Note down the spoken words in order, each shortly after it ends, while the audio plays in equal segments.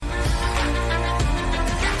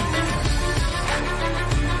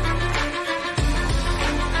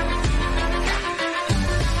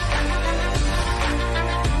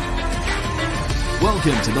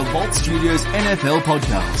Welcome to the Vault Studios NFL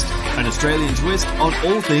podcast, an Australian twist on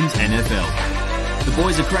all things NFL. The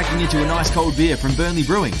boys are cracking into a nice cold beer from Burnley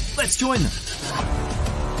Brewing. Let's join them.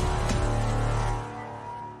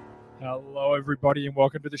 Hello, everybody, and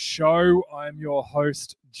welcome to the show. I'm your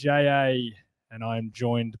host, JA, and I'm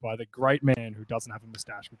joined by the great man who doesn't have a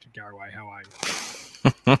moustache, Richard Garraway. How are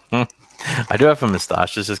you? I do have a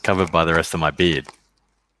moustache. It's just covered by the rest of my beard.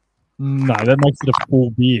 No, that makes it a full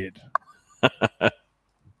beard.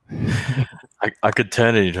 I could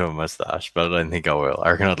turn it into a mustache, but I don't think I will.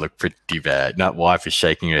 I reckon I'd look pretty bad. My wife is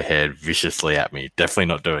shaking her head viciously at me. Definitely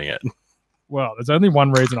not doing it. Well, there's only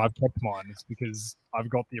one reason I've kept mine. It's because I've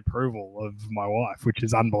got the approval of my wife, which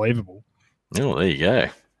is unbelievable. Oh, there you go.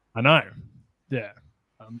 I know. Yeah.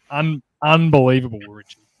 Unbelievable,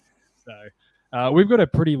 Richie. So we've got a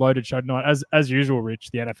pretty loaded show tonight. As usual,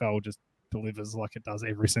 Rich, the NFL just delivers like it does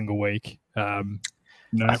every single week. I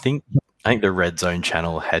think the Red Zone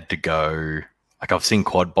channel had to go, like I've seen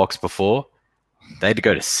Quad Box before. They had to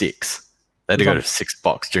go to 6. They had to go to 6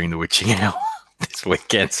 box during the witching hour this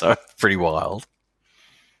weekend, so it's pretty wild.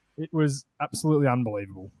 It was absolutely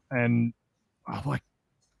unbelievable. And I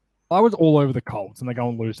was all over the Colts and they go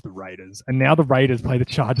and lose to the Raiders. And now the Raiders play the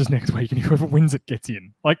Chargers next week and whoever wins it gets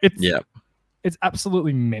in. It's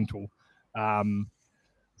absolutely mental.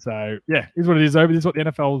 So, yeah, here's what it is. This is what the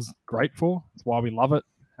NFL's great for. It's why we love it.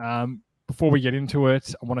 Before we get into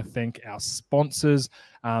it, I want to thank our sponsors,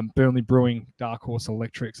 Burnley Brewing, Dark Horse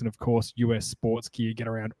Electrics, and, of course, US Sports Gear. Get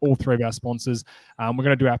around all three of our sponsors. We're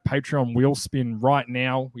going to do our Patreon wheel spin right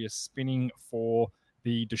now. We are spinning for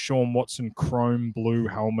the Deshaun Watson Chrome Blue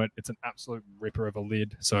helmet. It's an absolute ripper of a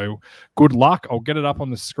lid. So, good luck. I'll get it up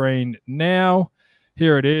on the screen now.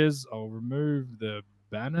 Here it is. I'll remove the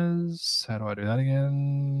banners. How do I do that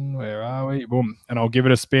again? Where are we? Boom. And I'll give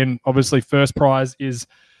it a spin. Obviously, first prize is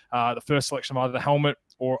the first selection of either the helmet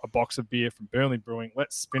or a box of beer from Burnley Brewing.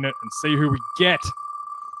 Let's spin it and see who we get.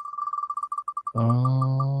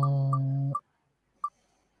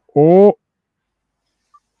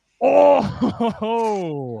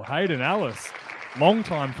 Hayden Ellis,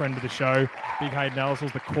 long-time friend of the show. Big Hayden Ellis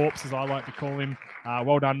was the corpse, as I like to call him.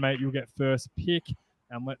 Well done, mate. You'll get first pick.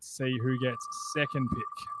 And let's see who gets second pick.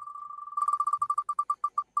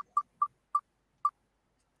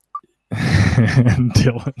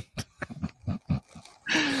 Dylan.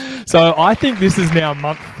 So I think this is now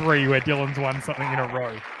month 3 where Dylan's won something in a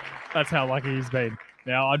row. That's how lucky he's been.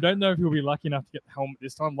 Now, I don't know if he'll be lucky enough to get the helmet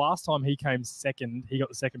this time. Last time he came second, he got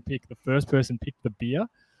the second pick. The first person picked the beer,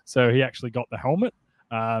 so he actually got the helmet.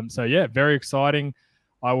 So, yeah, very exciting.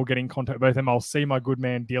 I will get in contact with both of them. I'll see my good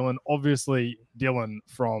man Dylan. Obviously, Dylan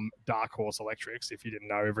from Dark Horse Electrics, if you didn't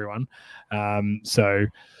know, everyone. So,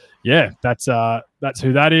 yeah, that's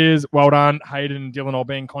who that is. Well done, Hayden and Dylan. I'll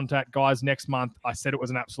be in contact. Guys, next month, I said it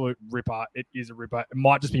was an absolute ripper. It is a ripper. It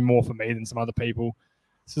might just be more for me than some other people.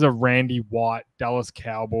 This is a Randy White, Dallas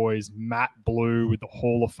Cowboys, matte blue with the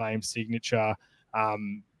Hall of Fame signature.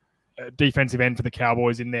 Defensive end for the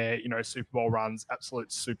Cowboys in their, Super Bowl runs. Absolute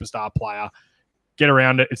superstar player. Get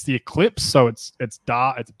around it. It's the Eclipse, so it's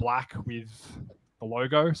dark, it's black with the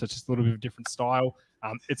logo, so it's just a little bit of a different style.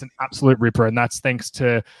 It's an absolute ripper, and that's thanks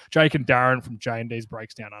to Jake and Darren from J&D's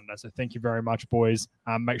Breaks Down Under. So thank you very much, boys.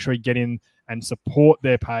 Make sure you get in and support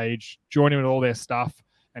their page, join in with all their stuff,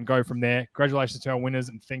 and go from there. Congratulations to our winners,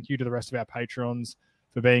 and thank you to the rest of our Patrons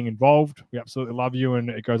for being involved. We absolutely love you, and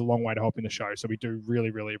it goes a long way to helping the show. So we do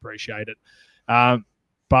really, really appreciate it.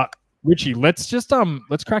 But Richie, let's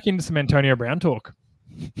crack into some Antonio Brown talk.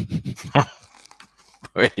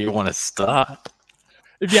 Where do you want to start?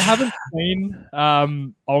 If you haven't seen,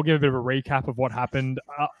 I'll give a bit of a recap of what happened.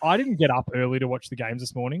 I didn't get up early to watch the games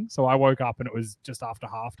this morning, so I woke up and it was just after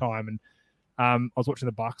halftime, and I was watching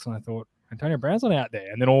the Bucks, and I thought Antonio Brown's not out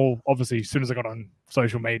there. And then obviously, as soon as I got on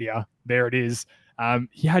social media, there it is.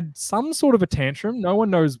 He had some sort of a tantrum. No one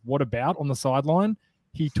knows what about on the sideline.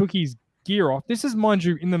 He took his gear off. This is, mind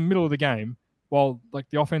you, in the middle of the game while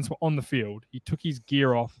the offense were on the field. He took his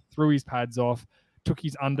gear off, threw his pads off, took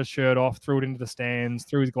his undershirt off, threw it into the stands,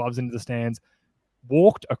 threw his gloves into the stands,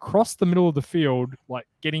 walked across the middle of the field,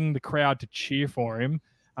 getting the crowd to cheer for him.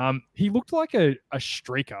 He looked like a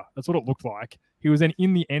streaker. That's what it looked like. He was then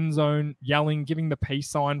in the end zone yelling, giving the peace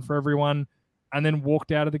sign for everyone, and then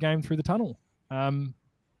walked out of the game through the tunnel. And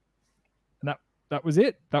that was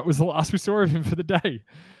it. That was the last we saw of him for the day.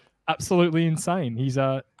 Absolutely insane. He's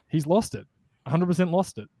lost it. 100%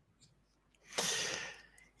 lost it.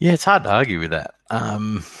 Yeah, it's hard to argue with that.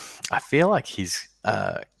 I feel like his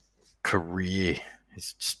career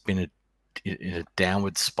has just been in a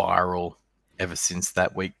downward spiral ever since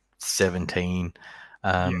that week 17.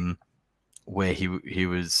 where he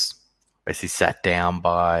was basically sat down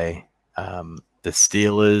by the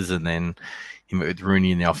Steelers, and then he met with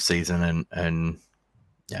Rooney in the off season, and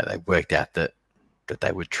they worked out that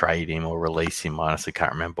they would trade him or release him. I honestly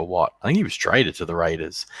can't remember what. I think he was traded to the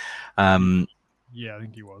Raiders. Yeah, I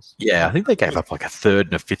think he was. Yeah, I think they gave up like a 3rd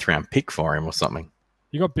and a 5th round pick for him or something.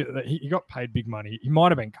 He got paid big money. He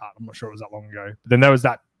might have been cut. I'm not sure it was that long ago. But then there was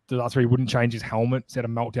that disaster where he wouldn't change his helmet. He had a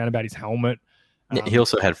meltdown about his helmet. He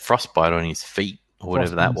also had frostbite on his feet or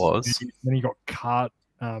whatever that was. Then he got cut.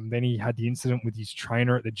 Then he had the incident with his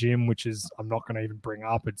trainer at the gym, which is I'm not going to even bring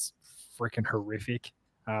up. It's freaking horrific.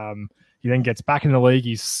 He then gets back in the league.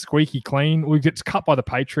 He's squeaky clean. He gets cut by the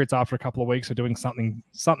Patriots after a couple of weeks for doing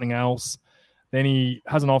something else. Then he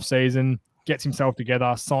has an off season, gets himself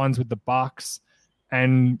together, signs with the Bucks,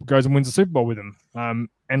 and goes and wins the Super Bowl with them.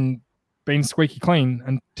 And been squeaky clean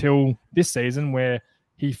until this season, where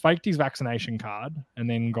he faked his vaccination card and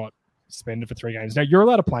then got suspended for 3 games. Now, you're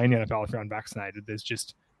allowed to play in the NFL if you're unvaccinated. There's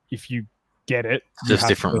just, if you get it, there's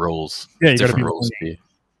different rules. Yeah, different rules here.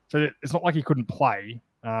 So it's not like he couldn't play.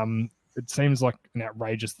 It seems like an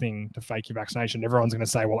outrageous thing to fake your vaccination. Everyone's going to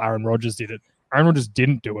say, well, Aaron Rodgers did it. Aaron Rodgers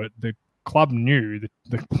didn't do it. The club knew.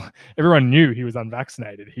 Everyone knew he was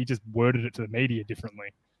unvaccinated. He just worded it to the media differently.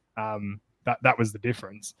 That was the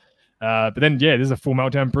difference. But then, there's a full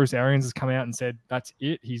meltdown. Bruce Arians has come out and said that's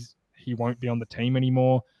it. He won't be on the team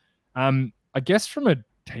anymore. I guess from a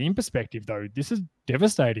team perspective, though, this is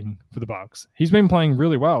devastating for the Bucks. He's been playing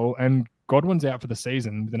really well, and Godwin's out for the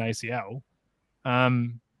season with an ACL.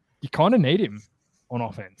 You kind of need him on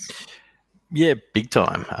offense. Yeah, big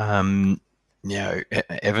time.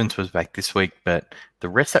 Evans was back this week, but the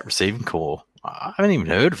rest of that receiving core, I haven't even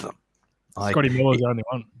heard of them. Scotty Miller's the only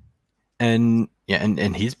one.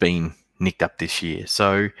 And he's been nicked up this year.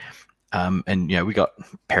 So, we got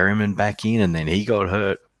Perryman back in, and then he got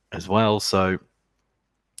hurt as well. So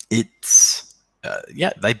it's,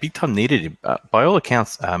 they big time needed him. By all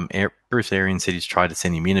accounts, Bruce Arians said he's tried to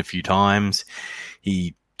send him in a few times.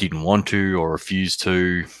 He didn't want to or refused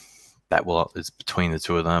to. That is between the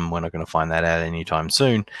two of them. We're not going to find that out anytime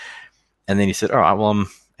soon. And then he said, all right, well, I'm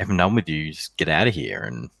having done with you. Just get out of here.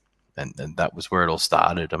 And that was where it all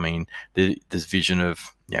started. I mean, this vision of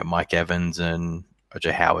Mike Evans and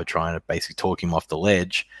O.J. Howard trying to basically talk him off the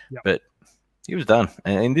ledge. Yep. But he was done.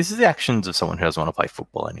 And this is the actions of someone who doesn't want to play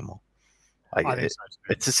football anymore.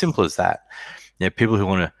 It's as simple as that. People who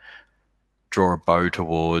want to draw a bow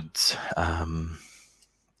towards,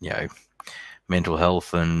 mental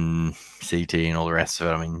health and CT and all the rest of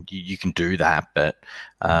it. I mean, you can do that, but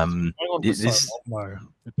and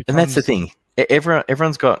that's the thing.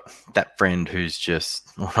 Everyone's got that friend who's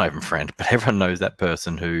just, well, not even friend, but everyone knows that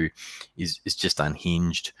person who is just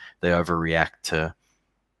unhinged. They overreact to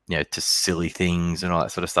silly things and all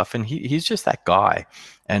that sort of stuff. And he's just that guy.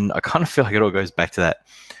 And I kind of feel like it all goes back to that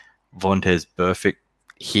Vontaze Burfict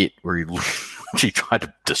hit where he literally tried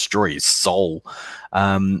to destroy his soul.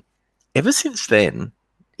 Ever since then,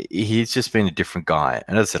 he's just been a different guy.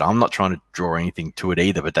 And as I said, I'm not trying to draw anything to it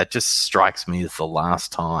either, but that just strikes me as the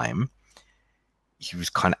last time he was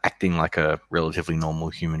kind of acting like a relatively normal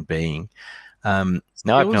human being. Now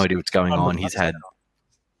I have no idea what's going on. He's had...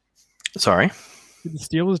 Sorry? The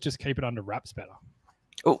Steelers just keep it under wraps better.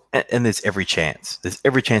 Oh, and there's every chance. This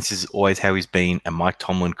is always how he's been, and Mike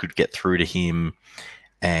Tomlin could get through to him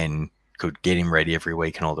and could get him ready every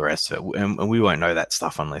week and all the rest of it. And we won't know that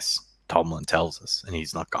stuff unless Tomlin tells us, and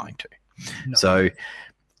he's not going to. No. So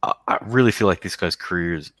I really feel like this guy's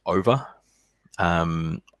career is over.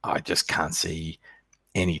 I just can't see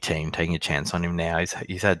any team taking a chance on him now.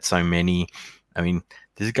 He's had so many. I mean,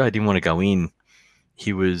 this guy didn't want to go in.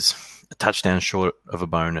 He was a touchdown short of a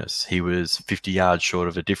bonus. He was 50 yards short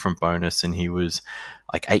of a different bonus, and he was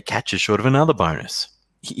like 8 catches short of another bonus.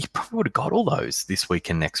 He probably would have got all those this week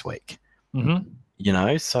and next week.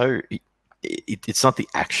 Mm-hmm. So it's not the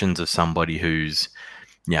actions of somebody who's,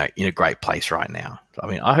 in a great place right now. I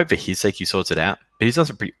mean, I hope for his sake he sorts it out, but he's done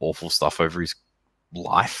some pretty awful stuff over his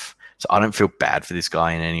life. So I don't feel bad for this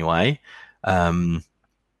guy in any way.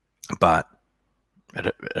 But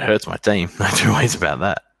it hurts my team. No two ways about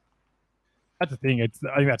that. That's the thing. I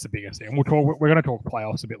think that's the biggest thing. We're going to talk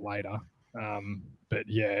playoffs a bit later. But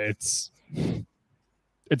yeah, it's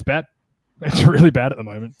bad. It's really bad at the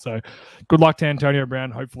moment. So good luck to Antonio Brown.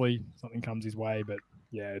 Hopefully something comes his way. But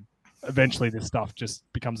yeah, eventually this stuff just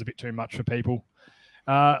becomes a bit too much for people.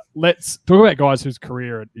 Let's talk about guys whose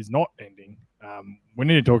career is not ending. We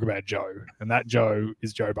need to talk about Joe. And that Joe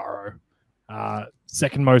is Joe Burrow.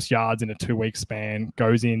 Second most yards in a 2-week span.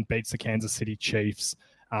 Goes in, beats the Kansas City Chiefs.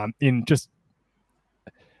 Let's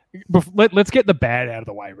get the bad out of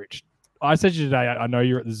the way, Rich. I said to you today, I know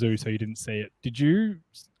you're at the zoo, so you didn't see it. Did you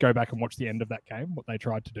go back and watch the end of that game, what they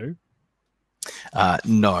tried to do?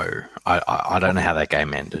 No, I don't know how that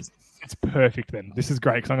game ended. It's perfect then. This is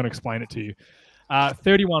great because I'm going to explain it to you.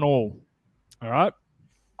 31 all. All right.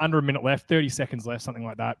 Under a minute left, 30 seconds left, something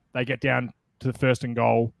like that. They get down to the first and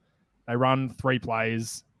goal. They run 3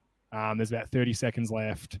 plays. There's about 30 seconds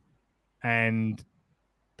left. And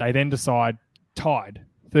they then decide, tied,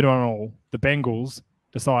 31 all, the Bengals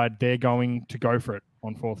decide they're going to go for it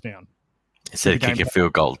on 4th down. Instead of kicking a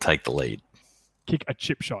field goal to take the lead. Kick a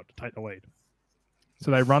chip shot to take the lead.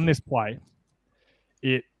 So they run this play.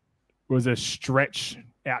 It was a stretch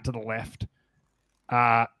out to the left.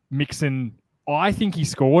 Mixon, I think he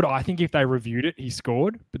scored. I think if they reviewed it, he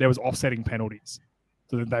scored, but there was offsetting penalties.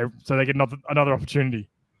 So they get another opportunity.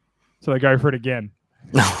 So they go for it again.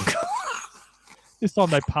 Oh, God. This time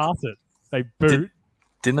they pass it. They boot.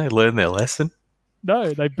 Didn't they learn their lesson?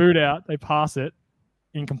 No, they boot out. They pass it.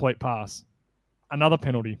 Incomplete pass. Another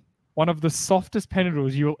penalty. One of the softest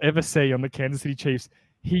penalties you will ever see on the Kansas City Chiefs.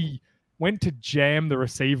 He went to jam the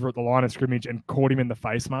receiver at the line of scrimmage and caught him in the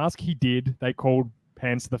face mask. He did. They called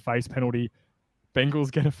hands to the face penalty.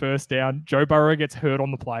 Bengals get a first down. Joe Burrow gets hurt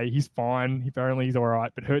on the play. He's fine. Apparently he's all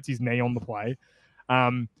right, but hurts his knee on the play.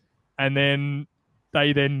 And then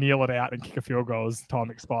they then kneel it out and kick a field goal as time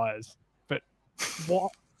expires. But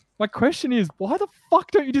what? My question is, why the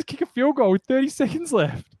fuck don't you just kick a field goal with 30 seconds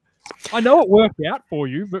left? I know it worked out for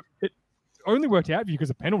you, but it only worked out for you because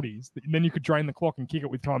of penalties. And then you could drain the clock and kick it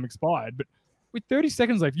with time expired. But with 30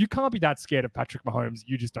 seconds left, you can't be that scared of Patrick Mahomes.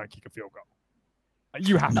 You just don't kick a field goal.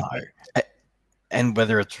 You have to. And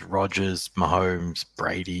whether it's Rodgers, Mahomes,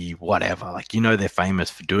 Brady, whatever, they're famous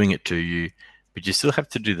for doing it to you, but you still have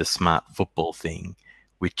to do the smart football thing,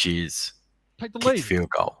 which is take the kick lead. Field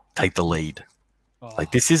goal, take the lead. Oh.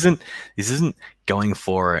 This isn't going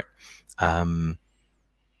for it.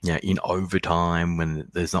 In overtime when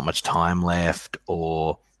there's not much time left,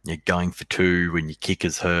 or you're going for 2 when your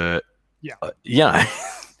kicker's hurt. Yeah.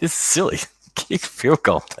 This is silly. Kick field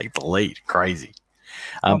goal, take the lead. Crazy.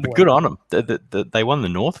 But good on them. They won the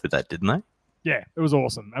North with that, didn't they? Yeah, it was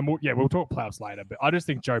awesome. And we'll talk playoffs later, but I just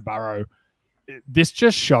think Joe Burrow, this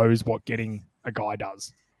just shows what getting a guy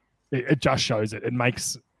does. It just shows it. It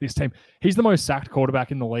makes this team. He's the most sacked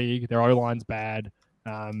quarterback in the league. Their O-line's bad.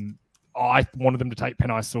 I wanted them to take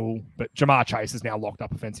Penei Sewell, but Jamar Chase is now locked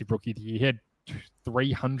up offensive rookie of the year. He had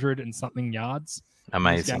 300 and something yards.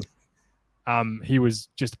 Amazing. He was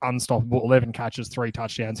just unstoppable. 11 catches, 3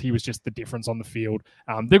 touchdowns. He was just the difference on the field.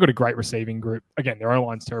 They've got a great receiving group. Again, their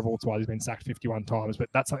O-line's terrible. That's why he's been sacked 51 times, but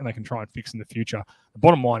that's something they can try and fix in the future. The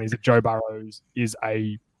bottom line is that Joe Burrow is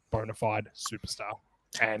a bona fide superstar.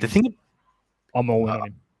 And the thing, I'm all in on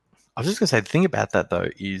him. I was just going to say, the thing about that, though,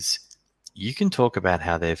 is you can talk about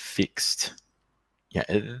how they've fixed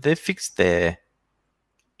their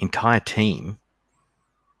entire team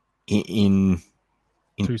in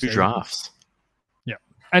 2 drafts. Yeah,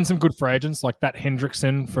 and some good free agents like that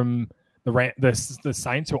Hendrickson from the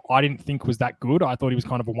Saints, who I didn't think was that good. I thought he was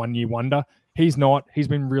kind of a 1-year wonder. He's not. He's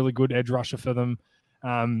been really good edge rusher for them.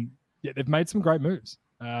 They've made some great moves.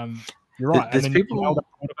 You're right. There's and then people you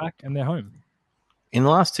quarterback and they're home. In the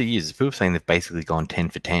last 2 years, people are saying they've basically gone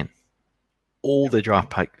 10 for 10. All their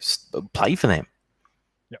draft picks play for them.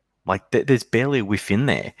 Yep. There's barely a whiff in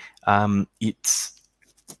there.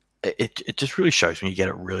 It just really shows when you get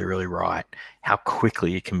it really, really right how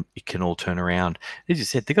quickly it can all turn around. As you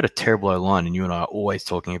said, they've got a terrible O-line, and you and I are always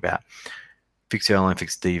talking about fix the O-line,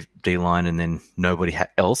 fix D-line, and then nobody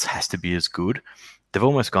else has to be as good. They've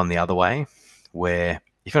almost gone the other way, where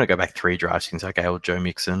if you want to go back 3 drafts, you can say, okay, well, Joe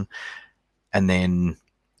Mixon, and then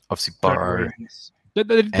obviously Burrow. They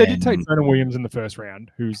did take Jonah Williams in the first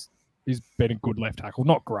round, he's been a good left tackle.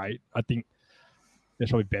 Not great. I think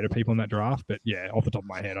there's probably better people in that draft, but yeah, off the top of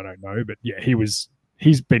my head, I don't know. But yeah, he's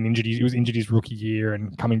been injured. He was injured his rookie year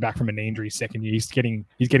and coming back from a knee injury second year. He's getting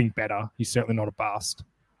better. He's certainly not a bust.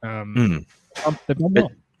 They've done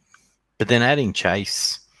well. But then adding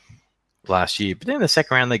Chase last year, but then in the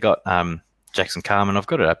second round they got Jackson Carman. I've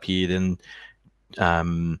got it up here. Then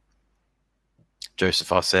Joseph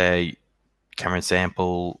Ossai, Cameron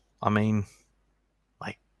Sample. I mean,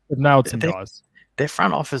 they've nailed some guys. Their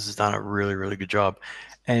front office has done a really, really good job.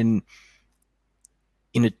 And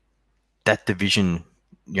in that division,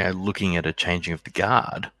 looking at a changing of the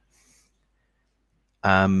guard,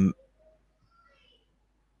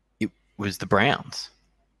 it was the Browns.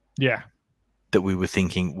 Yeah. That we were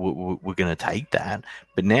thinking we're going to take that.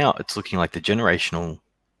 But now it's looking like the generational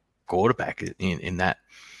quarterback in that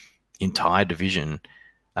entire division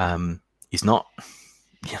is not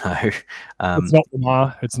It's not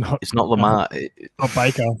Lamar. It's not Lamar. It's not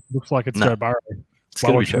Baker. Looks like it's Joe Burrow. It's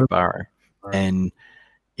going to be Joe Burrow. And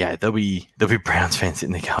yeah, there'll be Browns fans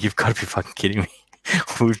in the car. You've got to be fucking kidding me.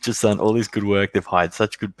 We've just done all this good work. They've hired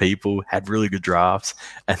such good people, had really good drafts,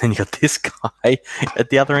 and then you got this guy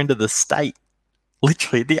at the other end of the state,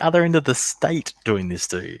 literally at the other end of the state, doing this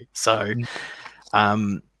to you. So,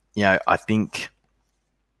 I think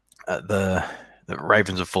the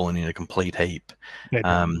Ravens have fallen in a complete heap.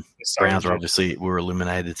 Browns were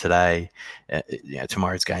eliminated today.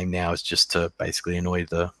 Tomorrow's game now is just to basically annoy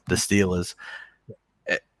the Steelers.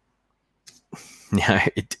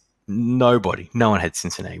 No one had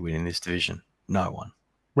Cincinnati winning this division. No one.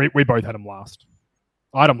 We both had them last.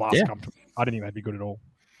 I had them last comfortably. I didn't even have to be good at all.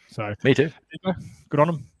 So me too. Good on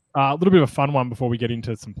them. A little bit of a fun one before we get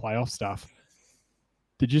into some playoff stuff.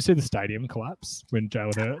 Did you see the stadium collapse when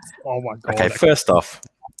Jalen Hurts? Oh my god! Okay, first off,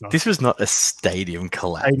 this was not a stadium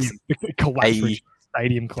collapse.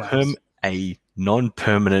 Stadium collapse. A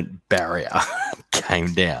non-permanent barrier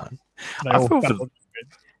came down.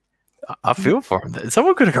 I feel for him.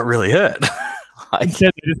 Someone could have got really hurt.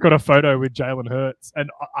 Instead, they just got a photo with Jalen Hurts, and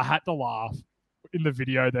I had to laugh. In the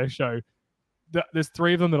video, they show there's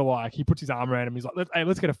three of them that are like, he puts his arm around him. He's like,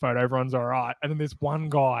 let's get a photo. Everyone's all right. And then there's one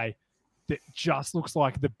guy that just looks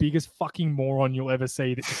like the biggest fucking moron you'll ever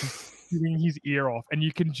see that is chewing his ear off. And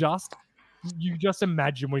you just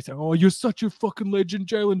imagine we say, oh, you're such a fucking legend,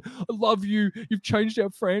 Jalen. I love you. You've changed our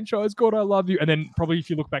franchise. God, I love you. And then probably if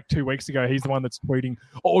you look back 2 weeks ago, he's the one that's tweeting,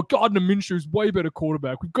 oh, Gardner Minshew's way better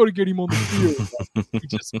quarterback. We've got to get him on the field. He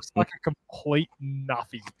just looks like a complete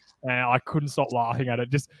nothing. And I couldn't stop laughing at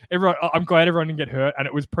it. I'm glad everyone didn't get hurt, and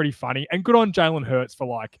it was pretty funny. And good on Jalen Hurts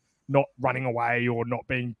for not running away or not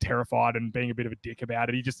being terrified and being a bit of a dick about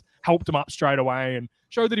it. He just helped him up straight away and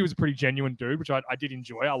showed that he was a pretty genuine dude, which I did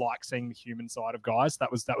enjoy. I like seeing the human side of guys.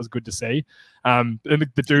 That was good to see. And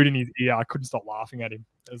the dude in his ear, I couldn't stop laughing at him.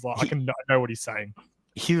 It was like, I know what he's saying.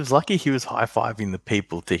 He was lucky he was high-fiving the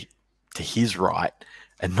people to his right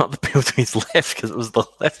and not the people to his left, because it was the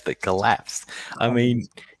left that collapsed. I mean,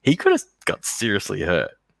 he could have got seriously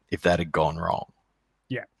hurt if that had gone wrong.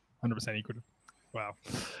 Yeah, 100% he could have. Wow.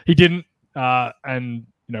 He didn't. And,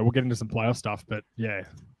 we'll get into some playoff stuff, but yeah,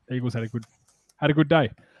 Eagles had a good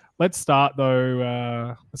day. Let's start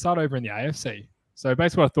though. Let's start over in the AFC. So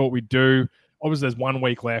basically what I thought we'd do, obviously there's 1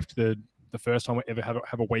 week left, the first time we ever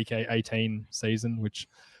have a week 18 season, which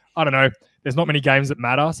I don't know. There's not many games that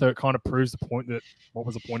matter, so it kind of proves the point that what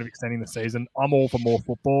was the point of extending the season? I'm all for more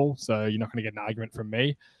football, so you're not going to get an argument from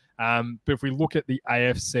me. But if we look at the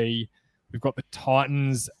AFC, we've got the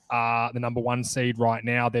Titans are the number 1 seed right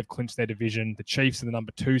now. They've clinched their division. The Chiefs are the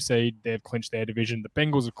number 2 seed. They've clinched their division. The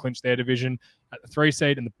Bengals have clinched their division at the 3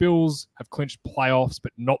 seed, and the Bills have clinched playoffs,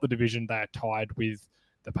 but not the division. They are tied with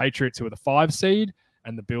the Patriots, who are the 5 seed,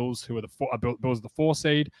 and the Bills, who are the 4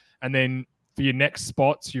 seed. And then for your next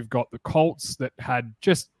spots, you've got the Colts that had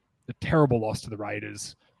just a terrible loss to the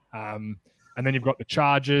Raiders. And then you've got the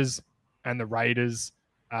Chargers and the Raiders.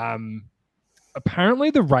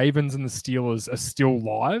 Apparently the Ravens and the Steelers are still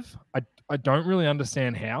live. I don't really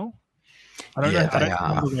understand how. I don't know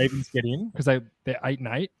how the Ravens get in, because they're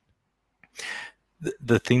 8-8.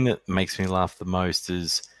 The thing that makes me laugh the most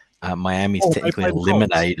is Miami's technically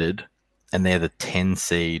eliminated, and they're the 10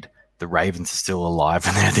 seed. The Ravens are still alive,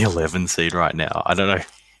 and they're the 11 seed right now. I don't know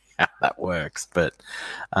how that works, but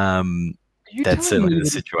that's certainly the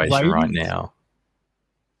situation right now.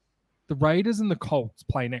 The Raiders and the Colts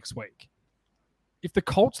play next week. If the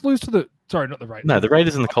Colts lose to not the Raiders. No, the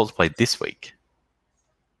Raiders and the Colts played this week.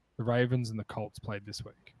 The Ravens and the Colts played this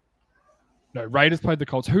week. No, Raiders played the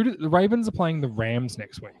Colts. The Ravens are playing the Rams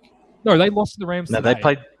next week. No, they lost to the Rams today. No, they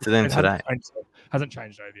played to them today. Hasn't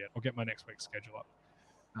changed over yet. I'll get my next week's schedule up.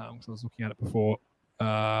 Because I was looking at it before.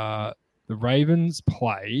 The Ravens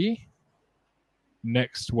play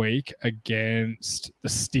next week against the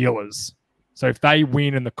Steelers. So if they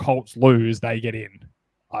win and the Colts lose, they get in.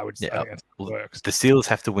 I would say that's how it works. The Steelers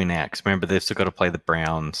have to win out, because remember, they've still got to play the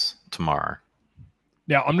Browns tomorrow.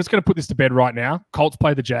 Now, I'm just going to put this to bed right now. Colts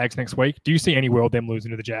play the Jags next week. Do you see any world them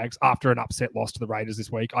losing to the Jags after an upset loss to the Raiders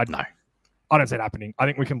this week? No. I don't see it happening. I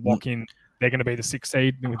think we can lock in. They're going to be the 6th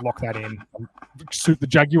seed, and we lock that in. The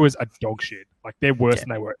Jaguars are dog shit. They're worse than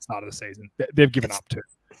they were at the start of the season. They've given up too.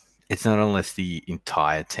 It's not unless the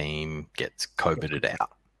entire team gets COVIDed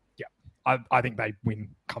out. Yeah, I think they win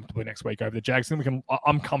comfortably next week over the Jags. And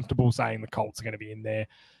I'm comfortable saying the Colts are going to be in there.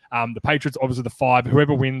 The Patriots, obviously the 5.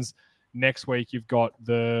 Whoever wins next week, you've got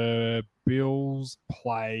the Bills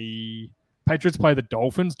play. Patriots play the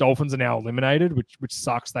Dolphins. Dolphins are now eliminated, which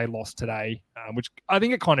sucks. They lost today, which I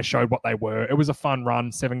think it kind of showed what they were. It was a fun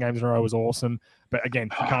run. 7 games in a row was awesome. But again,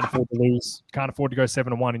 you can't afford to lose. You can't afford to go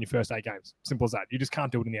 7-1 in your first 8 games. Simple as that. You just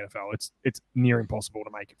can't do it in the NFL. It's near impossible to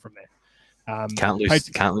make it from there. Can't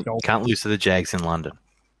lose to the Jags in London.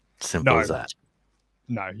 Simple as that.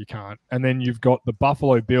 No, you can't. And then you've got the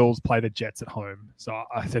Buffalo Bills play the Jets at home. So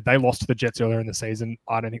I said they lost to the Jets earlier in the season.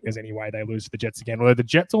 I don't think there's any way they lose to the Jets again. Although the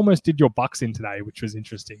Jets almost did your Bucks in today, which was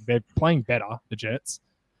interesting. They're playing better, the Jets.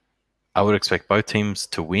 I would expect both teams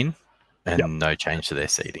to win and no change to their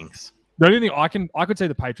seedings. The only thing I could see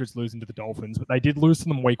the Patriots losing to the Dolphins, but they did lose to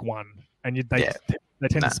them week 1, and they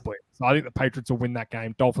tend to split. So I think the Patriots will win that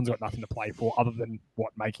game. Dolphins got nothing to play for other than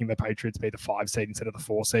making the Patriots be the 5 seed instead of the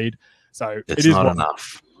 4 seed. So it's not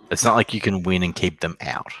enough. It's not like you can win and keep them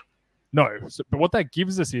out. No, but what that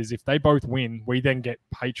gives us is if they both win, we then get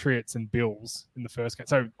Patriots and Bills in the first game.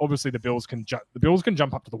 So obviously the Bills can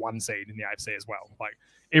jump up to the 1 seed in the AFC as well. Like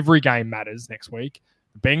every game matters next week.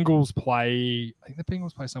 The Bengals play. I think the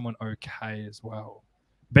Bengals play someone okay as well.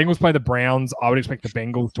 Bengals play the Browns. I would expect the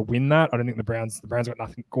Bengals to win that. I don't think the Browns got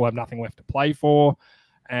nothing. Will have nothing left to play for.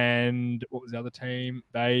 And what was the other team?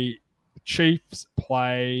 The Chiefs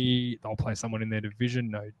play. They'll play someone in their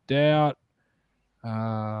division, no doubt.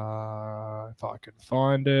 If I can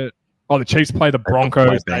find it. Oh, the Chiefs play the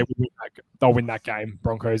Broncos. They'll win that game.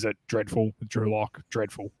 Broncos are dreadful. Drew Lock,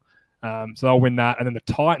 dreadful. So they'll win that. And then the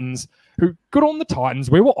Titans, good on the Titans.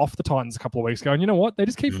 We were off the Titans a couple of weeks ago. And you know what? They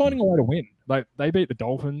just keep finding a way to win. They beat the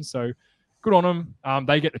Dolphins. So good on them.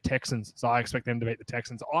 They get the Texans. So I expect them to beat the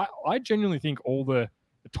Texans. I genuinely think all the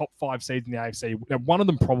top 5 seeds in the AFC, one of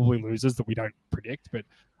them probably loses that we don't predict, but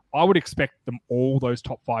I would expect all those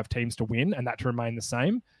top 5 teams to win and that to remain the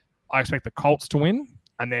same. I expect the Colts to win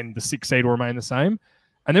and then the 6 seed will remain the same.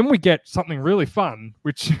 And then we get something really fun,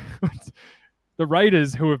 which the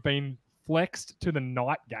Raiders, who have been flexed to the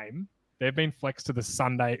night game, they've been flexed to the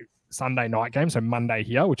Sunday night game, so Monday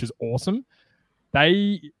here, which is awesome.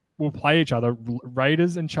 They will play each other.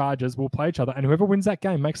 Raiders and Chargers will play each other, and whoever wins that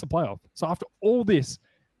game makes the playoff. So after all this,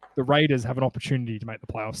 the Raiders have an opportunity to make the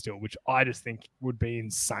playoffs still, which I just think would be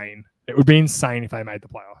insane. It would be insane if they made the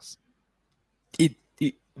playoffs.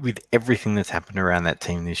 With everything that's happened around that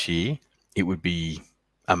team this year, it would be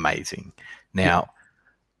amazing. Now,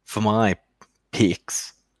 for my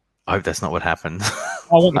picks, I hope that's not what happens.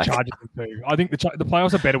 I want the Chargers in too. I think the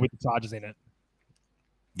playoffs are better with the Chargers in it.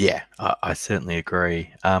 Yeah, I certainly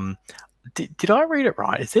agree. Did I read it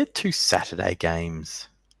right? Is there 2 Saturday games?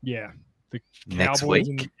 Yeah. The next Cowboys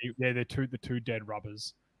week? They're the two dead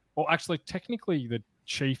rubbers. Well, actually, technically, the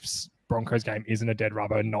Chiefs-Broncos game isn't a dead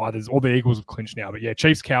rubber. All the Eagles have clinched now. But yeah,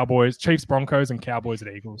 Chiefs-Broncos, and Cowboys at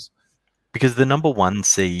Eagles. Because the number 1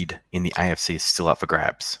 seed in the AFC is still up for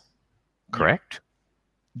grabs, correct?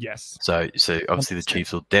 Yes. So obviously the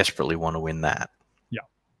Chiefs will desperately want to win that.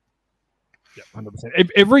 Yeah,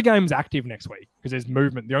 100%. Every game's active next week because there's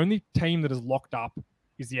movement. The only team that is locked up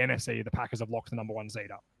is the NFC. The Packers have locked the number 1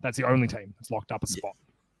 seed up. That's the only team that's locked up a spot.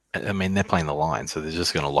 I mean, they're playing the Lions, so they're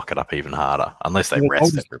just going to lock it up even harder unless they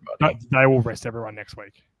rest everybody. They will rest everyone next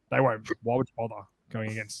week. They won't. Why would you bother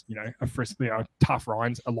going against a tough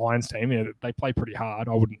Lions team? They play pretty hard.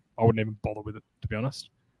 I wouldn't even bother with it, to be honest.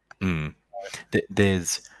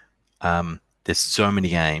 There's so many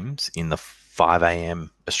games in the 5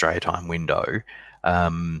 a.m. Australia time window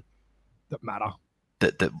that matter.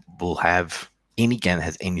 That will have any game that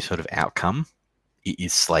has any sort of outcome. It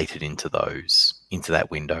is slated into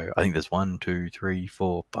that window. I think there's 1, 2, 3,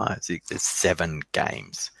 4, 5, 6. There's 7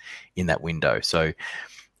 games in that window. So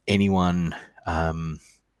anyone, the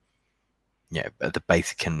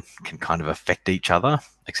basic can kind of affect each other,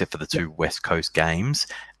 except for the 2 West Coast games,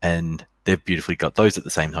 and they've beautifully got those at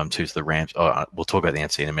the same time too. So the Rams. We'll talk about the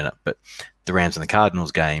NFC in a minute, but the Rams and the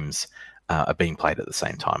Cardinals games are being played at the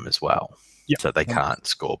same time as well. Yep. So they can't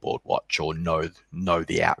scoreboard watch or know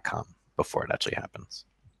the outcome before it actually happens.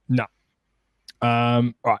 No.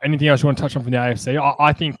 All right. Anything else you want to touch on from the AFC?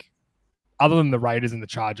 I think other than the Raiders and the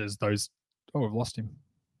Chargers, we've lost him.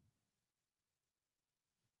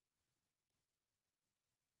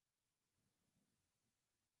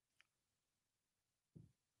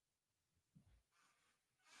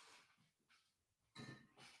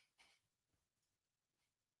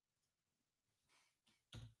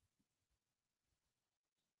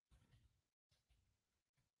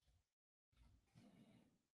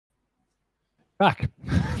 Back.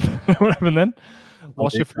 What happened then?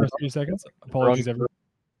 Lost you for a few seconds. Apologies, everyone.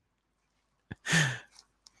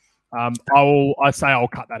 I'll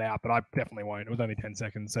cut that out, but I definitely won't. It was only 10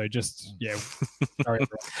 seconds, so just sorry.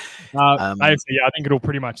 AFC, I think it'll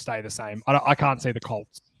pretty much stay the same. I can't see the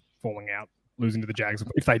Colts falling out, losing to the Jags.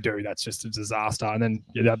 If they do, that's just a disaster. And then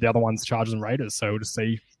the other one's Chargers and Raiders. So we'll just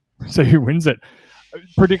see who wins it.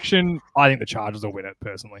 Prediction: I think the Chargers will win it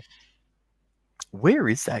personally. Where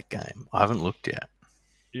is that game? I haven't looked yet.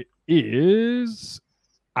 It is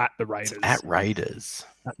at the Raiders. It's at Raiders.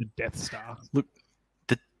 At the Death Star. Look,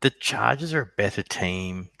 the Chargers are a better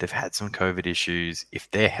team. They've had some COVID issues. If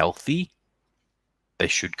they're healthy, they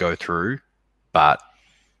should go through. But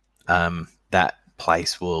that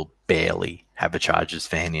place will barely have a Chargers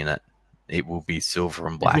fan in it. It will be silver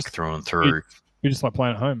and black through and through. You just like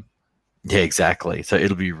playing at home. Yeah, exactly. So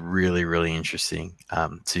it'll be really, really interesting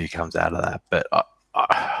to see who comes out of that. But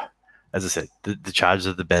as I said, the Chargers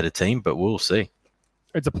are the better team, but we'll see.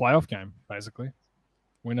 It's a playoff game, basically.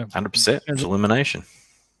 Winner. 100%. It's elimination.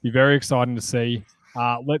 Be very exciting to see.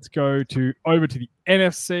 Let's go over to the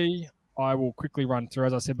NFC. I will quickly run through.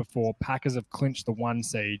 As I said before, Packers have clinched the 1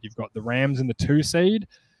 seed. You've got the Rams in the 2 seed,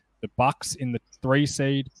 the Bucks in the 3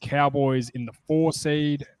 seed, Cowboys in the 4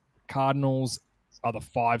 seed, Cardinals are the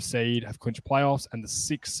 5 seed, have clinched playoffs, and the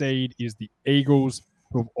 6 seed is the Eagles,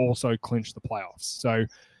 who have also clinched the playoffs. So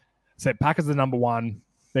Packers are number 1.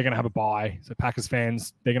 They're going to have a bye. So Packers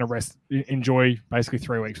fans, they're going to enjoy basically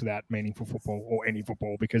 3 weeks without meaningful football or any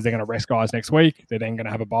football, because they're going to rest guys next week. They're then going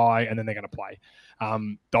to have a bye, and then they're going to play.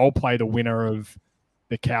 They'll play the winner of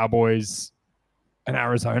the Cowboys and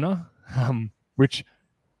Arizona, which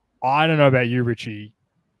I don't know about you, Richie.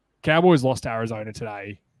 Cowboys lost to Arizona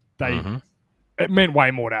today. It meant way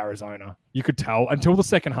more to Arizona. You could tell until the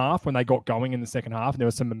second half, when they got going in the second half, and there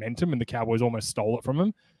was some momentum, and the Cowboys almost stole it from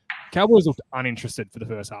them. Cowboys looked uninterested for the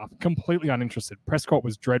first half, completely uninterested. Prescott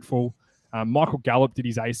was dreadful. Michael Gallup did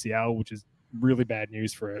his ACL, which is really bad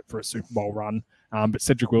news for a Super Bowl run. But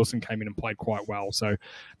Cedric Wilson came in and played quite well. So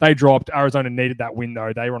they dropped. Arizona needed that win,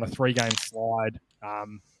 though. They were on a 3-game slide.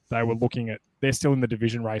 They were they're still in the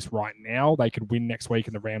division race right now. They could win next week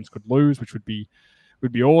and the Rams could lose, which would be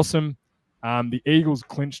awesome. The Eagles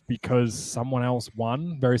clinched because someone else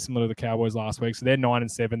won, very similar to the Cowboys last week. So they're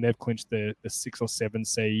 9-7. They've clinched the 6 or 7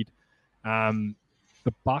 seed.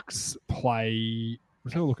 The Bucks play.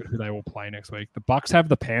 Let's have a look at who they will play next week. The Bucks have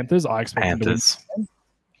the Panthers. I expect Panthers. them to win.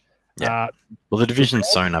 Yeah. Well, the division's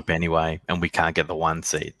sewn up anyway, and we can't get the 1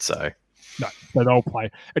 seed. So they'll play.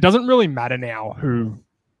 It doesn't really matter now who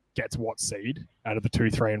gets what seed out of the 2,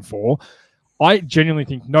 3, and 4. I genuinely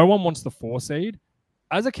think no one wants the 4 seed.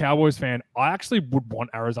 As a Cowboys fan, I actually would want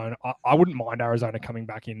Arizona. I wouldn't mind Arizona coming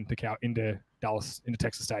back into Dallas, into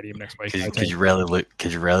Texas Stadium next week. Because you rarely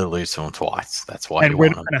lose to them twice. That's why. And we're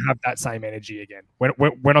not going to have that same energy again.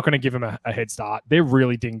 We're not going to give them a head start. They're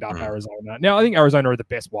really dinged up, Arizona. Now, I think Arizona are the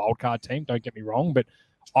best wildcard team. Don't get me wrong, but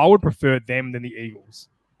I would prefer them than the Eagles.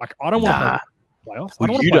 Like, I don't want to play playoffs.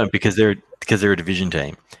 Well, you don't because they're a division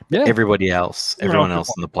team. Yeah. Everyone else in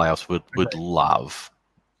the playoffs would love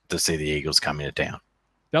to see the Eagles come into town.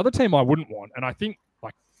 The other team I wouldn't want, and I think,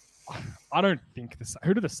 I don't think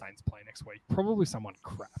who do the Saints play next week? Probably someone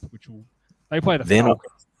crap, they play the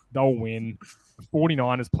Falcons. They'll win. The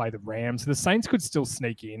 49ers play the Rams. The Saints could still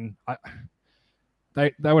sneak in.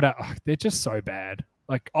 They would. They're just so bad.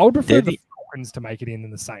 Like, I would prefer the Falcons to make it in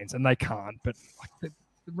than the Saints, and they can't. But the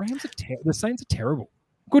Rams the Saints are terrible.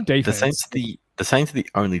 Good defense. The Saints are the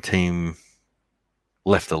only team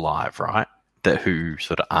left alive, right? Who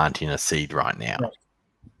sort of aren't in a seed right now. Right.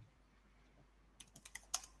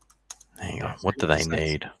 Hang on. What do they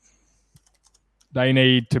need? They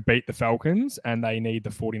need to beat the Falcons, and they need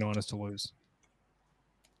the 49ers to lose.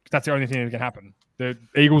 That's the only thing that can happen. The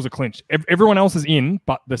Eagles are clinched. Everyone else is in,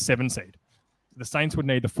 but the 7 seed. The Saints would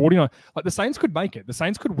need the 49. Like, the Saints could make it. The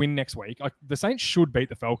Saints could win next week. Like, the Saints should beat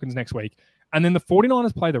the Falcons next week. And then the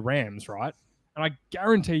 49ers play the Rams, right? And I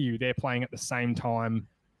guarantee you they're playing at the same time.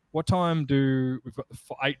 What time we've got the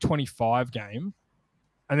 8:25 game?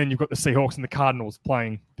 And then you've got the Seahawks and the Cardinals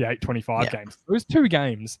playing the 8:25 games. Those 2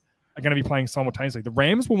 games are going to be playing simultaneously. The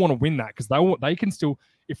Rams will want to win that because they can still,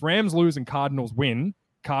 if Rams lose and Cardinals win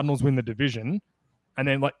the division, and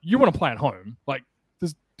then, like, you want to play at home. Like,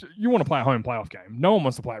 you want to play a home playoff game. No one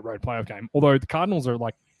wants to play a road playoff game. Although the Cardinals are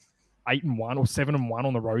like 8-1 or 7-1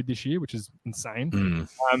 on the road this year, which is insane.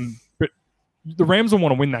 But the Rams will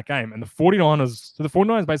want to win that game, and the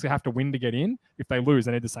 49ers basically have to win to get in. If they lose,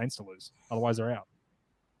 they need the Saints to lose. Otherwise, they're out.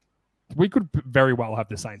 We could very well have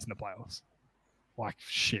the Saints in the playoffs. Like,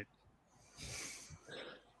 shit.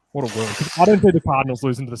 What a world. I don't see the Cardinals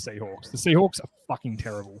losing to the Seahawks. The Seahawks are fucking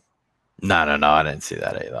terrible. No, I don't see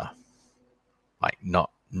that either. Like, not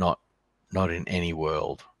in any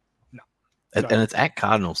world. And it's at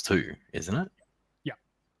Cardinals too, isn't it? Yeah.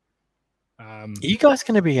 Are you guys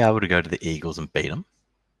going to be able to go to the Eagles and beat them?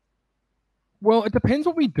 Well, it depends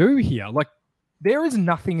what we do here. Like, there is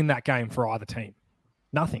nothing in that game for either team.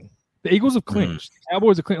 Nothing. The Eagles have clinched. The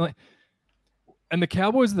Cowboys are clinched. And the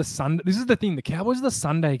Cowboys are the Sunday. This is the thing. The Cowboys are the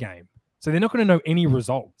Sunday game. So they're not going to know any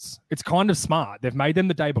results. It's kind of smart. They've made them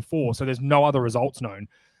the day before, so there's no other results known.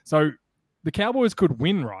 So the Cowboys could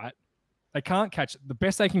win, right? They can't catch. The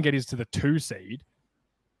best they can get is to the 2 seed.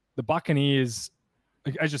 The Buccaneers,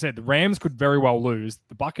 as you said, the Rams could very well lose.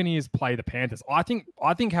 The Buccaneers play the Panthers. I think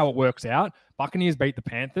how it works out, Buccaneers beat the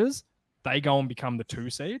Panthers. They go and become the 2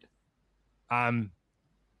 seed. I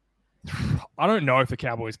don't know if the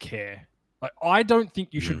Cowboys care. Like, I don't think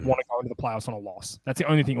you should want to go into the playoffs on a loss. That's the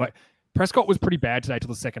only thing. Like, Prescott was pretty bad today till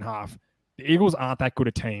the second half. The Eagles aren't that good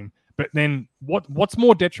a team. But then what's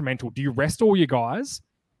more detrimental? Do you rest all your guys,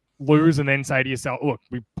 lose, and then say to yourself, look,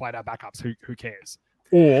 we played our backups. Who cares?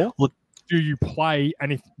 Or do you play,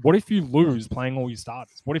 and what if you lose playing all your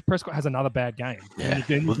starters? What if Prescott has another bad game? Yeah. And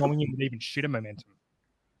then you're going in with even shitter momentum.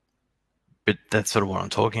 But that's sort of what I'm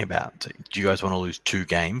talking about. Do you guys want to lose 2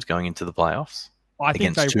 games going into the playoffs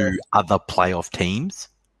against 2 other playoff teams?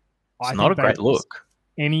 It's not a great look.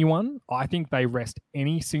 I think they rest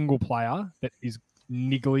any single player that is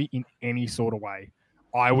niggly in any sort of way.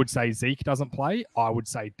 I would say Zeke doesn't play. I would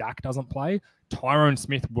say Dak doesn't play. Tyrone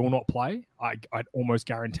Smith will not play. I'd almost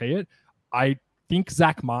guarantee it. I think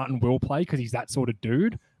Zach Martin will play because he's that sort of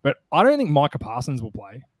dude. But I don't think Micah Parsons will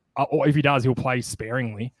play. Or if he does, he'll play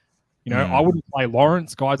sparingly. You know, I wouldn't play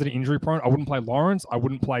Lawrence, guys that are injury prone. I wouldn't play Lawrence. I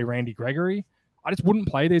wouldn't play Randy Gregory. I just wouldn't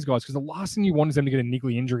play these guys because the last thing you want is them to get a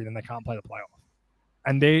niggly injury, then they can't play the playoff.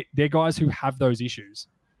 And they're guys who have those issues.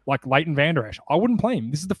 Like Leighton Vander Esch. I wouldn't play him.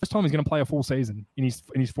 This is the first time he's going to play a full season in his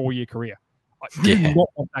 4-year career. You do not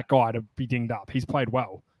want that guy to be dinged up. He's played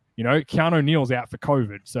well. You know, Keanu O'Neal's out for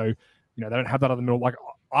COVID. So, you know, they don't have that other middle. Like,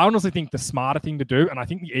 I honestly think the smarter thing to do, and I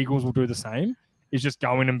think the Eagles will do the same, is just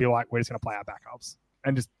go in and be like, we're just going to play our backups.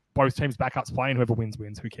 And just both teams' backups play, and whoever wins.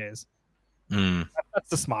 Who cares? That's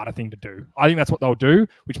the smarter thing to do. I think that's what they'll do,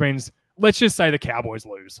 which means let's just say the Cowboys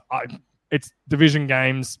lose. It's division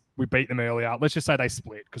games. We beat them earlier. Let's just say they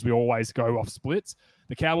split because we always go off splits.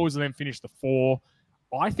 The Cowboys will then finish the 4.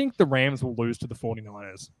 I think the Rams will lose to the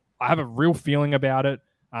 49ers. I have a real feeling about it.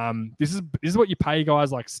 This is what you pay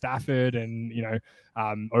guys like Stafford and, you know,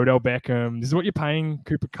 Odell Beckham. This is what you're paying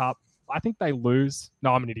Cooper Kupp. I think they lose.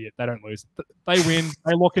 No, I'm an idiot. They don't lose. They win.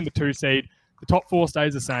 They lock in the 2 seed. The top 4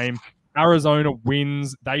 stays the same. Arizona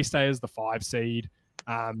wins. They stay as the 5 seed.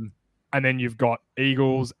 And then you've got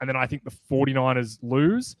Eagles. And then I think the 49ers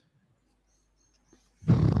lose.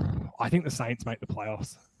 I think the Saints make the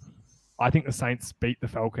playoffs. I think the Saints beat the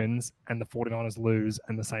Falcons and the 49ers lose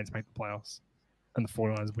and the Saints make the playoffs. And the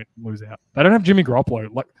 49ers lose out. They don't have Jimmy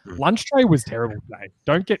Garoppolo. Like, lunch tray was terrible today.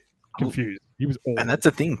 Don't get confused. He was awful. And that's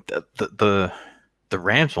the thing. The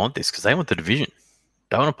Rams want this because they want the division.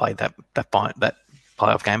 They want to play that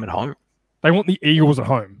playoff game at home. They want the Eagles at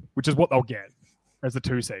home, which is what they'll get as the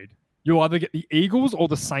 2 seed. You'll either get the Eagles or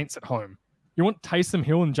the Saints at home. You want Taysom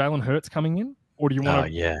Hill and Jalen Hurts coming in? Or do you want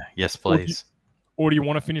to... yeah. Yes, please. Or do you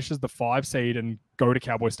want to finish as the 5 seed and go to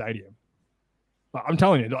Cowboy Stadium? I'm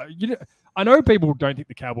telling you, I know people don't think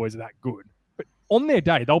the Cowboys are that good, but on their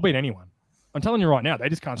day, they'll beat anyone. I'm telling you right now, they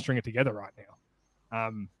just can't string it together right now.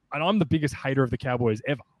 And I'm the biggest hater of the Cowboys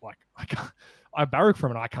ever. Like, I barrack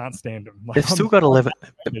from it. I can't stand them. Like, they've still got 11.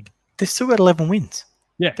 They've still got 11 wins.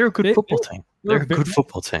 Yeah, they're a good football team. They're a good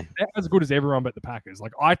football team. They're as good as everyone but the Packers.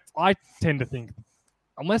 Like, I tend to think,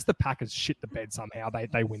 unless the Packers shit the bed somehow,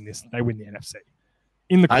 they win this. They win the NFC.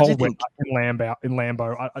 In the cold weather, in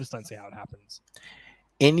Lambeau, I just don't see how it happens.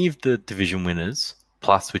 Any of the division winners,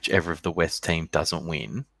 plus whichever of the West team doesn't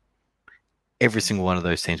win, every single one of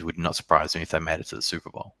those teams would not surprise me if they made it to the Super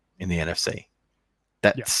Bowl in the NFC.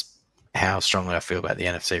 That's how strongly I feel about the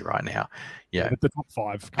NFC right now. Yeah, the top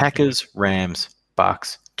 5: Packers, Rams,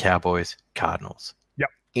 Bucks, Cowboys, Cardinals. Yep,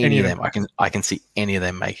 any of them. I can see any of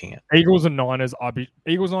them making it. Eagles and Niners.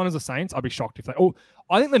 Eagles, Niners, or Saints. I'd be shocked if they. Oh,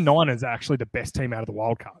 I think the Niners are actually the best team out of the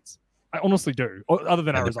wild cards. I honestly do. Other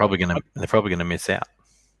than Arizona, they're probably gonna miss out.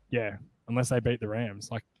 Yeah, unless they beat the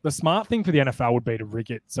Rams. Like, the smart thing for the NFL would be to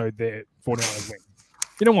rig it so their 49ers win.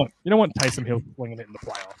 You don't want Taysom Hill flinging it in the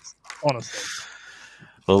playoffs. Honestly.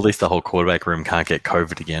 Well, at least the whole quarterback room can't get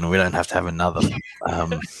COVID again. We don't have to have another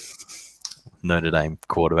Notre Dame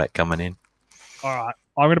quarterback coming in. All right.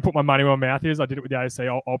 I'm going to put my money where my mouth is. I did it with the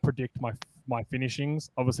AFC. I'll predict my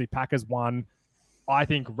finishings. Obviously, Packers 1. I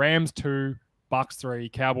think Rams 2, Bucks 3,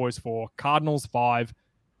 Cowboys 4, Cardinals 5,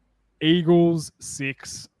 Eagles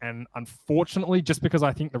 6, and unfortunately, just because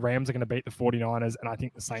I think the Rams are going to beat the 49ers and I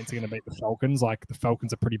think the Saints are going to beat the Falcons, like the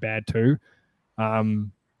Falcons are pretty bad too. I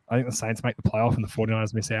think the Saints make the playoff and the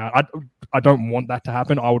 49ers miss out. I don't want that to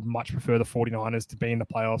happen. I would much prefer the 49ers to be in the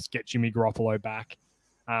playoffs, get Jimmy Garoppolo back.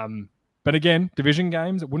 But again, division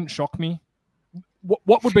games, it wouldn't shock me.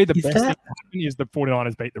 What would be the best thing to happen is the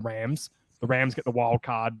 49ers beat the Rams get the wild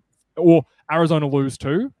card, or Arizona lose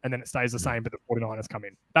too, and then it stays the same, but the 49ers come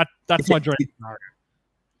in. That's my dream scenario.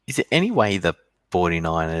 Is there any way the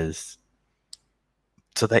 49ers...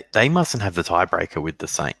 So they mustn't have the tiebreaker with the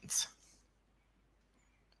Saints.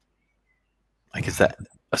 Like, is that...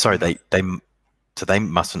 Sorry, so they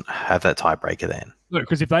mustn't have that tiebreaker then? Look,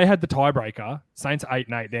 because if they had the tiebreaker, Saints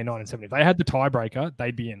 8-8, they're 9-7. If they had the tiebreaker,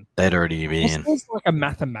 they'd be in. They'd already be in. It's like a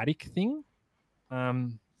mathematic thing.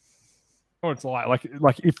 Or it's like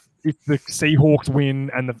if the Seahawks win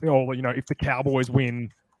and if the Cowboys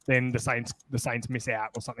win, then the Saints miss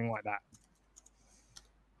out or something like that.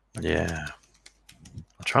 Yeah.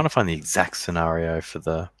 I'm trying to find the exact scenario for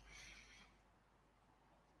the...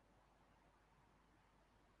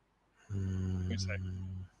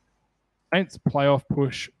 Saints playoff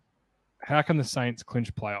push. How can the Saints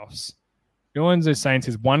clinch playoffs? New Orleans Saints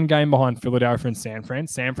is 1 game behind Philadelphia and San Fran.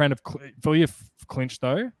 Philly have clinched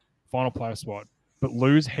though, final playoff spot, but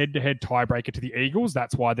lose head-to-head tiebreaker to the Eagles.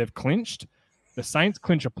 That's why they've clinched. The Saints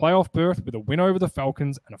clinch a playoff berth with a win over the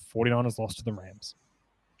Falcons and a 49ers loss to the Rams.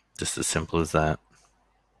 Just as simple as that.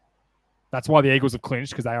 That's why the Eagles have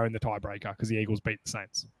clinched, because they own the tiebreaker, because the Eagles beat the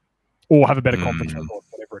Saints. Or have a better conference record,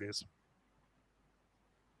 whatever it is.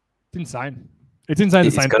 It's insane. It's insane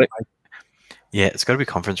the Saints. It's got to be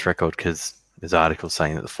conference record, because there's articles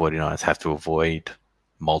saying that the 49ers have to avoid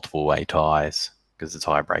multiple way ties because the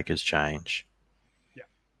tiebreakers change. Yeah.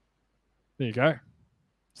 There you go.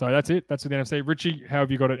 So that's it. That's with the NFC. Richie, how have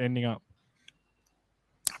you got it ending up?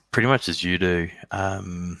 Pretty much as you do.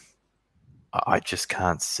 I just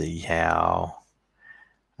can't see how.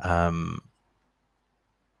 I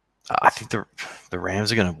think the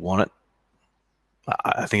Rams are going to want it.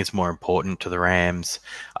 I think it's more important to the Rams.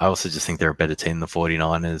 I also just think they're a better team than the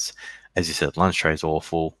 49ers. As you said, lunch tray is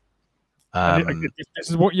awful. This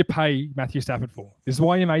is what you pay Matthew Stafford for. This is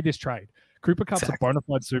why you made this trade. Cooper Kupp's a bona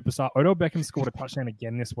fide superstar. Odell Beckham scored a touchdown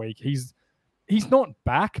again this week. He's not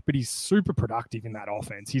back, but he's super productive in that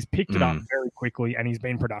offense. He's picked it up very quickly, and he's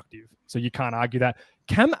been productive. So you can't argue that.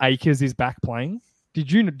 Cam Akers is back playing. Do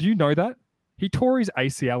you know that? He tore his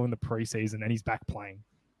ACL in the preseason, and he's back playing.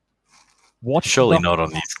 Surely not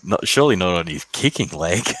on his kicking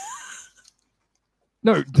leg.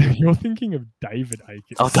 No, you're thinking of David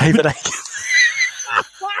Akers. Oh, David Akers.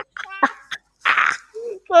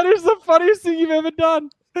 That is the funniest thing you've ever done.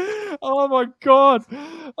 Oh my god.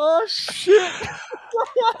 Oh shit.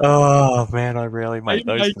 Oh man, I rarely make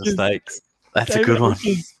those mistakes. That's a good one.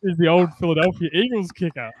 Is the old Philadelphia Eagles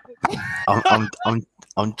kicker. I'm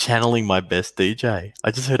channeling my best DJ. I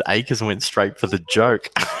just heard Akers went straight for the joke.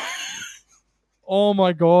 Oh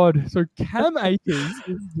my god! So Cam Akers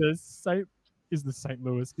is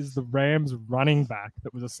the Rams running back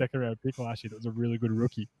that was a second-round pick last year. That was a really good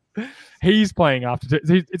rookie. He's playing after.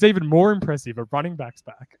 It's even more impressive. A running back's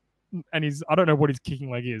back, and I don't know what his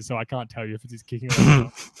kicking leg is, so I can't tell you if it's his kicking leg or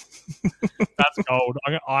not. That's gold.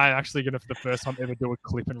 I'm actually going to, for the first time ever, do a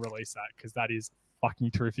clip and release that, because that is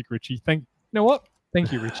fucking terrific, Richie. You know what?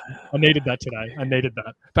 Thank you, Richie. I needed that today. I needed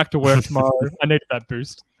that. Back to work tomorrow. I needed that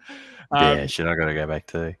boost. I got to go back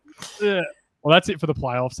too. Yeah. Well, that's it for the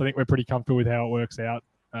playoffs. I think we're pretty comfortable with how it works out.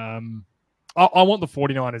 I want the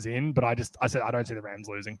 49ers in, but I said I don't see the Rams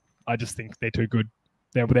losing. I just think they're too good.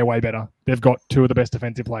 They're way better. They've got 2 of the best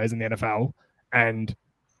defensive players in the NFL and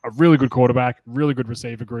a really good quarterback, really good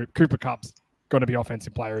receiver group. Cooper Kupp's going to be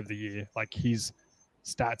Offensive Player of the Year. Like, his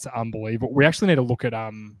stats are unbelievable. We actually need to look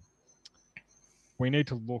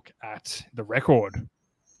at the record.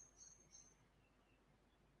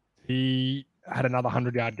 He had another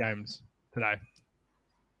 100-yard games today.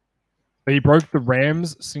 But he broke the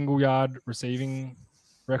Rams single-yard receiving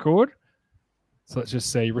record. So let's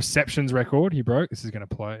just see. Receptions record he broke. This is going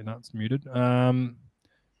to play. No, it's muted. 21.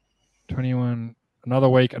 Another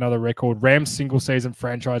week, another record. Rams single-season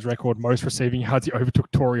franchise record. Most receiving yards. He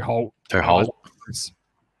overtook Torrey Holt. It's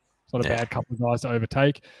not a bad couple of guys to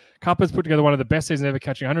overtake. Cupper's put together one of the best seasons ever,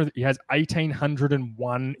 catching 100. He has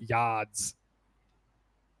 1,801 yards.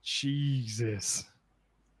 Jesus.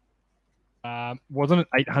 Wasn't it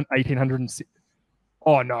 1,806?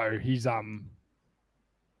 Oh no, he's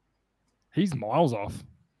miles off.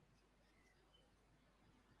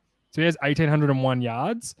 So he has 1,801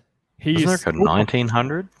 yards. Isn't there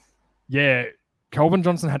 1,900? Yeah, Kelvin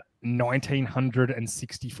Johnson had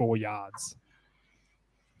 1,964 yards.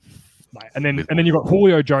 And then you've got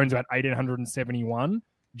Julio Jones who had 1,871,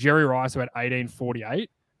 Jerry Rice who had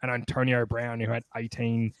 1,848, and Antonio Brown who had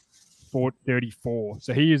 1,834.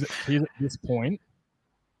 So he is at this point.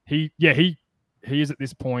 He is at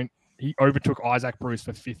this point. He overtook Isaac Bruce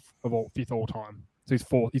for fifth all time.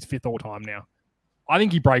 So he's fifth all time now. I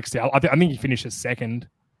think he breaks out. I think he finishes second,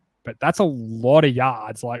 but that's a lot of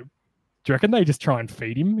yards. Like, do you reckon they just try and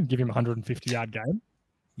feed him and give him a 150-yard game?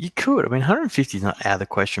 You could. I mean, 150 is not out of the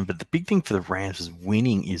question, but the big thing for the Rams is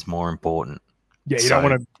winning is more important. Yeah, you don't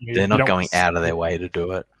want to. They're not going out of their way to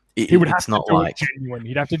do it. He would have to do it genuine.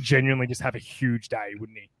 He'd have to genuinely just have a huge day,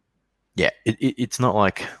 wouldn't he? Yeah, it's not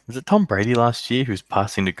like, was it Tom Brady last year who was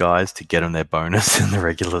passing to guys to get them their bonus in the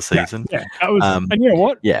regular season? Yeah, that was, and you know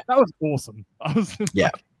what? Yeah, that was awesome. Yeah,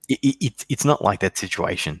 it's not like that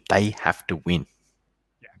situation. They have to win.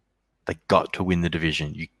 Yeah, they got to win the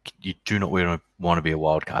division. You do not want to be a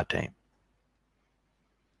wild card team.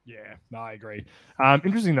 Yeah, no, I agree.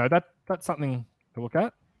 Interesting though. That's something to look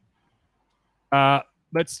at.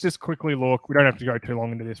 Let's just quickly look. We don't have to go too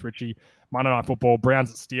long into this, Richie. Monday Night Football, Browns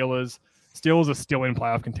at Steelers. Steelers are still in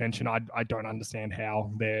playoff contention. I don't understand how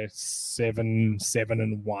they're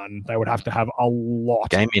 7-1. They would have to have a lot.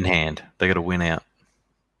 Game in hand. They got to win out.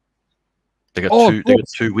 They got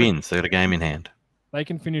two wins. They got a game in hand. They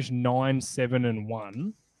can finish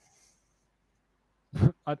 9-7-1.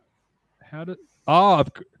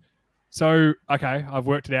 So okay, I've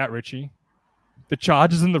worked it out, Richie. The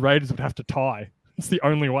Chargers and the Raiders would have to tie. It's the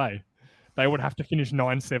only way. They would have to finish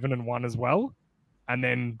 9-7-1 as well, and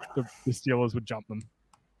then the Steelers would jump them.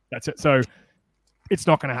 That's it. So it's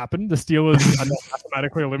not going to happen. The Steelers are not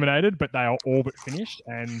mathematically eliminated, but they are all but finished.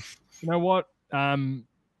 And you know what? I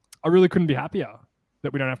really couldn't be happier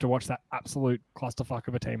that we don't have to watch that absolute clusterfuck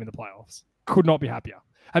of a team in the playoffs. Could not be happier.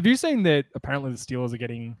 Have you seen that apparently the Steelers are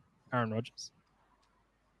getting Aaron Rodgers?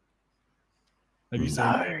 Have you seen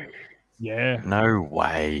that? Yeah. No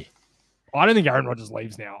way. I don't think Aaron Rodgers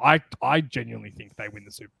leaves now. I genuinely think they win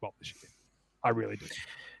the Super Bowl this year. I really do.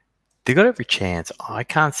 They got every chance. I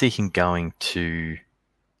can't see him going to,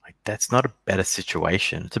 like, that's not a better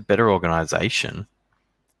situation. It's a better organization,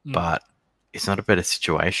 but it's not a better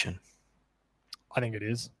situation. I think it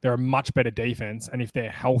is. They're a much better defense, and if they're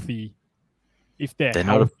healthy, they're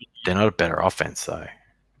not a better offense though.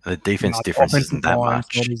 The defense difference isn't that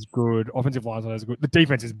much. Not as good. Offensive line's not as good. The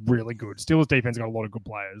defense is really good. Steelers defense got a lot of good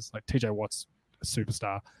players. Like TJ Watt's a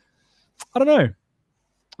superstar. I don't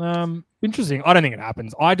know. Interesting. I don't think it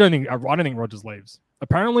happens. I don't think Rodgers leaves.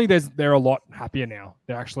 Apparently, they're a lot happier now.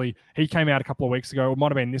 He came out a couple of weeks ago. It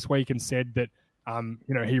might have been this week, and said that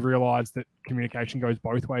he realized that communication goes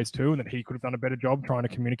both ways too, and that he could have done a better job trying to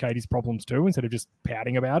communicate his problems too, instead of just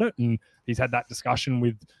pouting about it. And he's had that discussion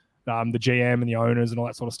with the GM and the owners and all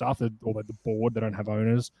that sort of stuff, or the board. They don't have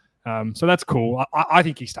owners. So that's cool. I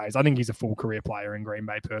think he stays. I think he's a full career player in Green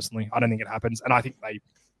Bay personally. I don't think it happens. And I think they've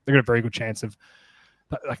got a very good chance of,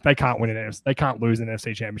 like, they can't they can't lose an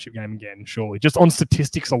NFC Championship game again, surely. Just on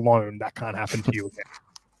statistics alone, that can't happen to you again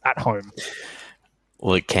at home.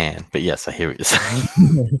 Well, it can, but yes, I hear what you're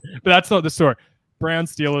saying. But that's not the story.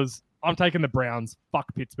 Browns, Steelers. I'm taking the Browns.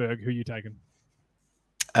 Fuck Pittsburgh. Who are you taking?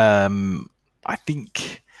 I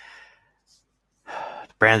think the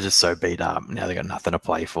Browns are so beat up. Now they've got nothing to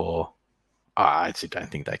play for. I actually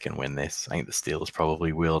don't think they can win this. I think the Steelers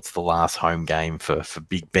probably will. It's the last home game for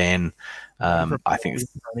Big Ben. I think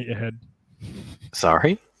it's... at your head.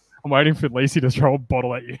 Sorry? I'm waiting for Lacey to throw a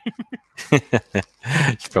bottle at you.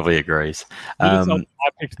 She probably agrees. I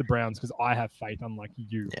picked the Browns because I have faith, unlike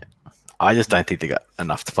you. Yeah. I just don't think they got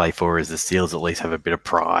enough to play for, as the Steelers at least have a bit of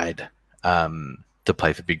pride to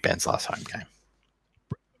play for Big Ben's last home game.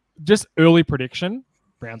 Just early prediction,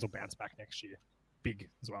 Browns will bounce back next year. Big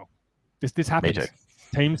as well. This happens. Me too.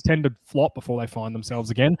 Teams tend to flop before they find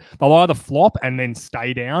themselves again. They'll either flop and then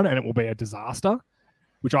stay down and it will be a disaster,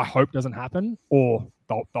 which I hope doesn't happen, or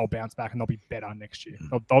they'll bounce back and they'll be better next year.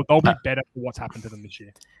 They'll be better for what's happened to them this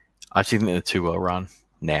year. I actually think they're too well run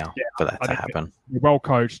now for that to happen. Well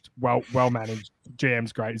coached, well managed.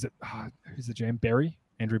 GM's great. Is it who's the GM? Berry?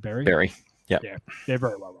 Andrew Berry? Berry. Yep. Yeah. They're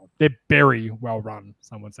very well run. They're very well run,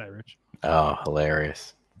 some would say, Rich. Oh,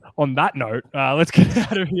 hilarious. On that note, let's get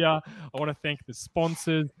out of here. I want to thank the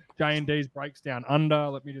sponsors, J&D's Breaks Down Under.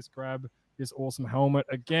 Let me just grab this awesome helmet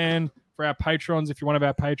again. For our patrons, if you're one of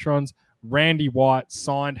our patrons, Randy White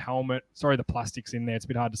signed helmet. Sorry, the plastic's in there. It's a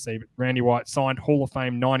bit hard to see, but Randy White signed Hall of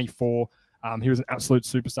Fame 94. He was an absolute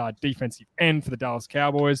superstar defensive end for the Dallas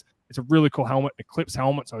Cowboys. It's a really cool helmet, Eclipse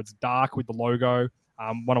helmet, so it's dark with the logo.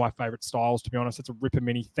 One of my favorite styles, to be honest. It's a Ripper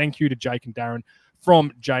Mini. Thank you to Jake and Darren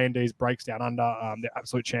from J&D's Breaks Down Under. They're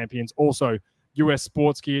absolute champions. Also,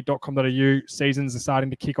 ussportsgear.com.au. Seasons are starting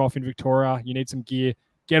to kick off in Victoria. You need some gear.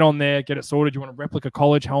 Get on there, get it sorted. You want a replica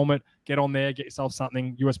college helmet, get on there, get yourself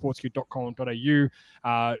something,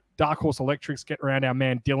 ussportsgear.com.au. Dark Horse Electrics, get around our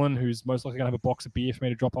man Dylan, who's most likely going to have a box of beer for me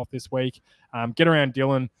to drop off this week. Get around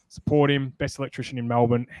Dylan, support him, best electrician in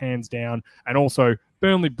Melbourne, hands down. And also,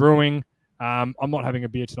 Burnley Brewing. I'm not having a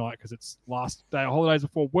beer tonight because it's last day of holidays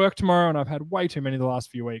before work tomorrow, and I've had way too many the last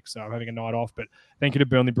few weeks, so I'm having a night off. But thank you to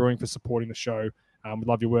Burnley Brewing for supporting the show. We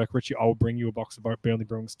love your work, Richie. I'll bring you a box of Burnley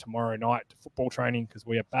Brewings tomorrow night to football training because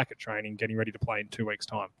we are back at training, getting ready to play in 2 weeks'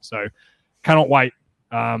 time. So cannot wait.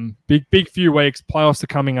 Big few weeks. Playoffs are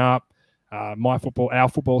coming up. Our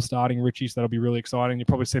football starting, Richie. So that'll be really exciting. You'll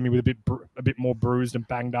probably see me with a bit more bruised and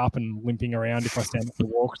banged up and limping around if I stand up to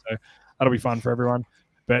walk. So that'll be fun for everyone.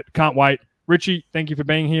 But can't wait. Richie, thank you for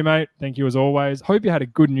being here, mate. Thank you as always. Hope you had a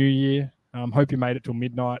good New Year. Hope you made it till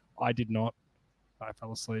midnight. I did not. I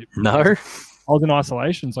fell asleep. No? I was in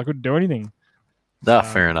isolation, so I couldn't do anything. No,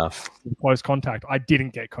 fair enough. Close contact. I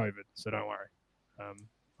didn't get COVID, so don't worry.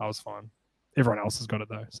 I was fine. Everyone else has got it,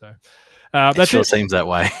 though. So that sure seems that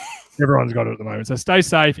way. Everyone's got it at the moment. So stay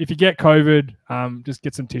safe. If you get COVID, just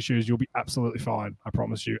get some tissues. You'll be absolutely fine. I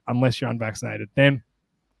promise you, unless you're unvaccinated. Then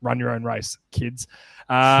run your own race, kids.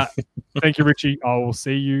 Thank you, Richie. I will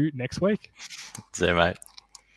see you next week. See you, mate.